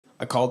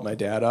I called my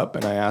dad up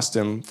and I asked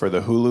him for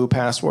the Hulu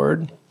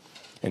password.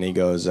 And he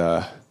goes,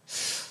 no.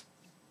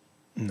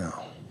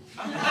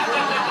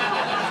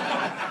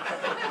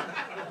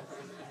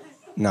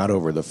 Not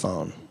over the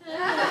phone.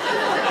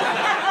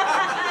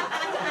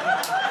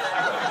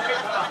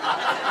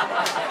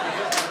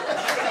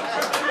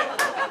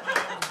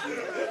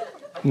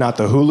 Not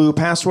the Hulu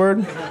password?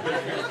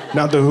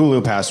 Not the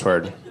Hulu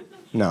password.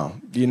 No,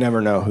 you never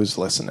know who's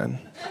listening.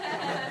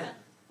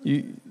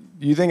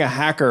 You think a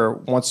hacker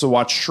wants to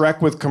watch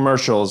Shrek with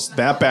commercials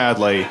that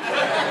badly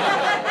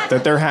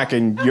that they're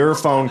hacking your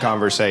phone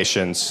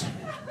conversations?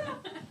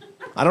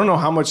 I don't know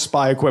how much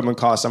spy equipment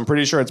costs. I'm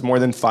pretty sure it's more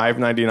than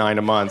 $5.99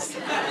 a month.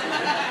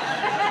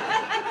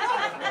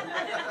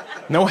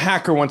 No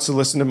hacker wants to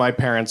listen to my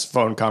parents'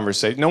 phone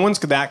conversation. No one's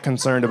that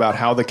concerned about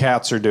how the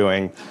cats are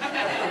doing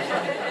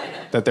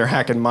that they're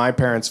hacking my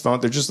parents'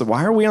 phone. They're just,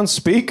 why are we on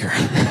speaker?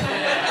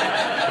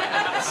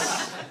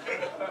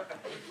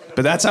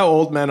 But that's how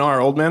old men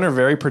are. Old men are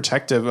very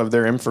protective of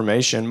their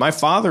information. My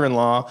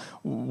father-in-law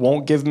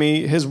won't give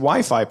me his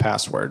Wi-Fi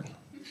password.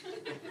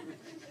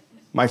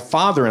 My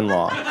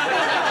father-in-law.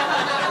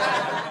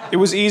 It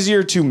was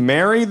easier to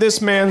marry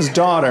this man's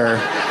daughter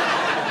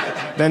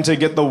than to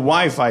get the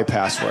Wi-Fi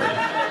password.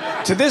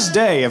 To this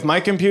day, if my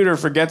computer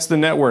forgets the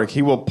network,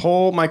 he will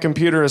pull my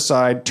computer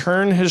aside,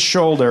 turn his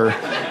shoulder,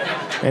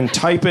 and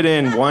type it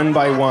in one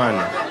by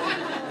one.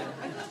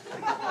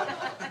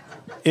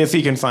 If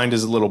he can find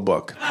his little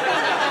book.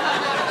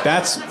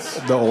 That's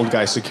the old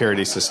guy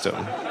security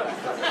system.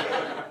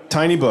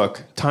 Tiny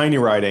book, tiny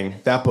writing,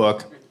 that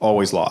book,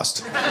 always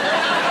lost.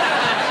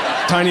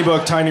 Tiny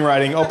book, tiny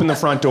writing, open the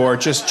front door,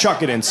 just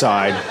chuck it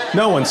inside.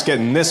 No one's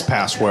getting this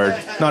password,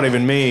 not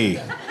even me.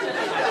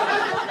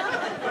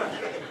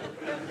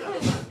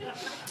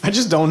 I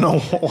just don't know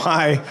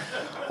why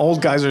old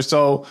guys are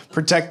so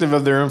protective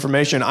of their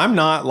information. I'm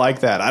not like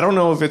that. I don't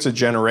know if it's a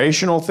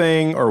generational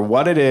thing or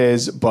what it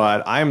is,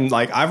 but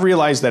I've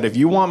realized that if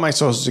you want my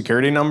social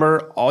security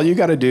number, all you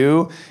got to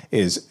do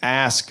is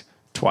ask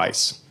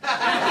twice.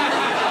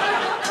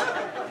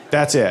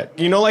 That's it.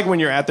 You know, like when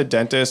you're at the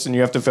dentist and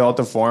you have to fill out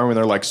the form and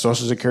they're like,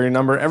 social security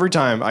number? Every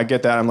time I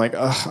get that, I'm like,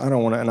 ugh, I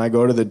don't want it. And I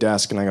go to the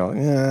desk and I go,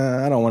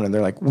 yeah, I don't want it.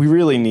 They're like, we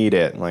really need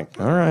it. I'm like,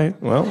 all right,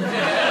 well.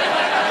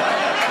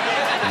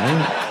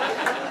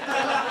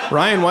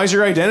 Ryan, why's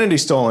your identity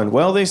stolen?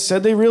 Well, they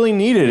said they really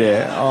needed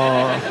it.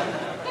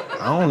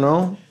 I don't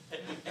know.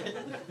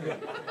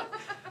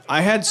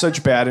 I had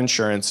such bad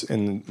insurance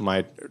in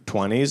my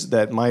 20s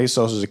that my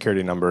social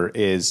security number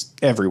is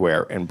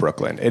everywhere in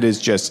Brooklyn. It is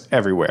just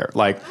everywhere.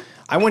 Like,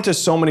 I went to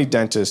so many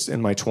dentists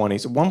in my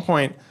 20s. At one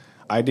point,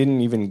 I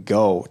didn't even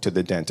go to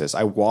the dentist.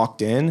 I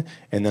walked in,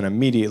 and then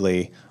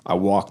immediately I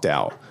walked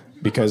out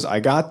because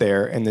I got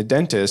there, and the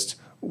dentist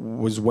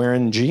was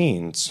wearing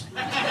jeans.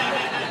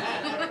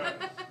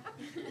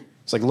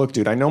 It's like, look,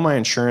 dude, I know my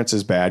insurance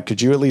is bad.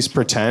 Could you at least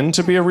pretend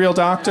to be a real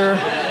doctor?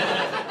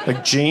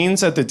 Like,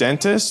 jeans at the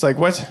dentist? Like,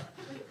 what?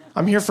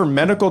 I'm here for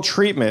medical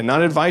treatment,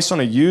 not advice on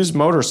a used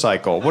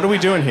motorcycle. What are we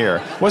doing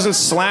here? It wasn't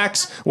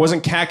slacks, it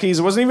wasn't khakis,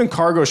 it wasn't even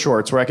cargo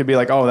shorts where I could be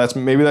like, oh,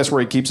 maybe that's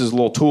where he keeps his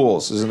little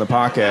tools, is in the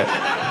pocket.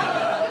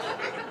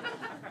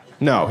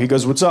 No, he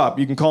goes, what's up?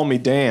 You can call me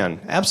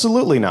Dan.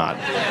 Absolutely not.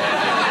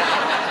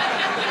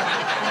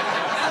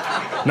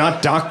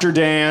 Not Dr.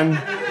 Dan.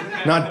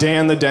 Not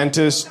Dan the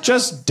dentist,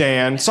 just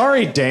Dan.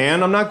 Sorry,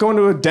 Dan, I'm not going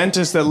to a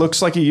dentist that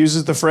looks like he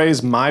uses the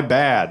phrase, my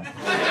bad.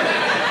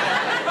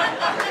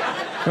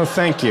 No,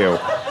 thank you.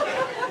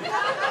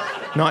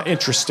 Not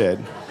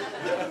interested.